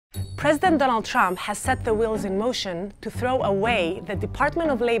President Donald Trump has set the wheels in motion to throw away the Department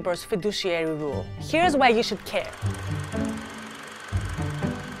of Labor's fiduciary rule. Here's why you should care.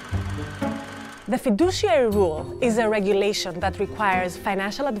 The fiduciary rule is a regulation that requires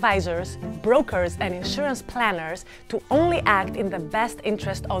financial advisors, brokers, and insurance planners to only act in the best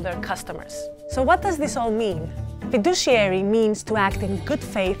interest of their customers. So what does this all mean? Fiduciary means to act in good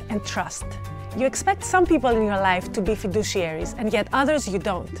faith and trust. You expect some people in your life to be fiduciaries, and yet others you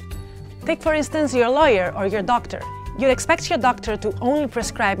don't. Take, for instance, your lawyer or your doctor. You'd expect your doctor to only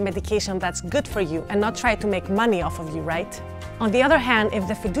prescribe medication that's good for you and not try to make money off of you, right? On the other hand, if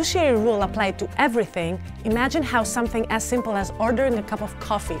the fiduciary rule applied to everything, imagine how something as simple as ordering a cup of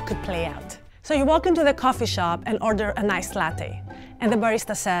coffee could play out. So you walk into the coffee shop and order an iced latte. And the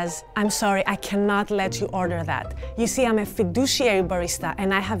barista says, "I'm sorry, I cannot let you order that. You see, I'm a fiduciary barista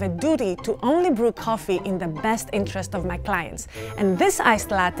and I have a duty to only brew coffee in the best interest of my clients. And this iced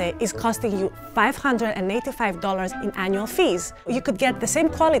latte is costing you $585 in annual fees. You could get the same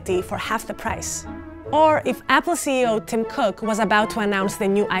quality for half the price." Or if Apple CEO Tim Cook was about to announce the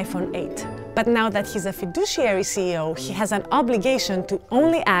new iPhone 8. But now that he's a fiduciary CEO, he has an obligation to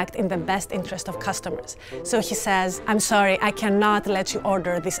only act in the best interest of customers. So he says, "I'm sorry, I cannot let you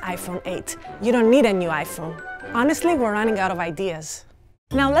order this iPhone 8. You don't need a new iPhone." Honestly, we're running out of ideas.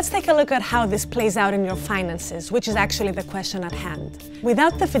 Now let's take a look at how this plays out in your finances, which is actually the question at hand.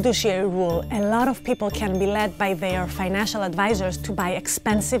 Without the fiduciary rule, a lot of people can be led by their financial advisors to buy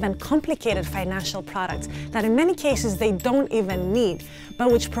expensive and complicated financial products that in many cases they don't even need, but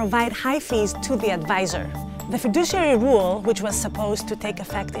which provide high fees to the advisor. The fiduciary rule, which was supposed to take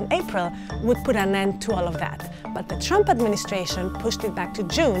effect in April, would put an end to all of that. But the Trump administration pushed it back to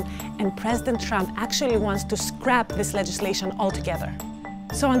June, and President Trump actually wants to scrap this legislation altogether.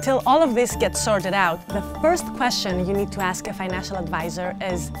 So until all of this gets sorted out, the first question you need to ask a financial advisor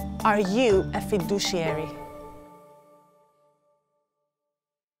is, are you a fiduciary?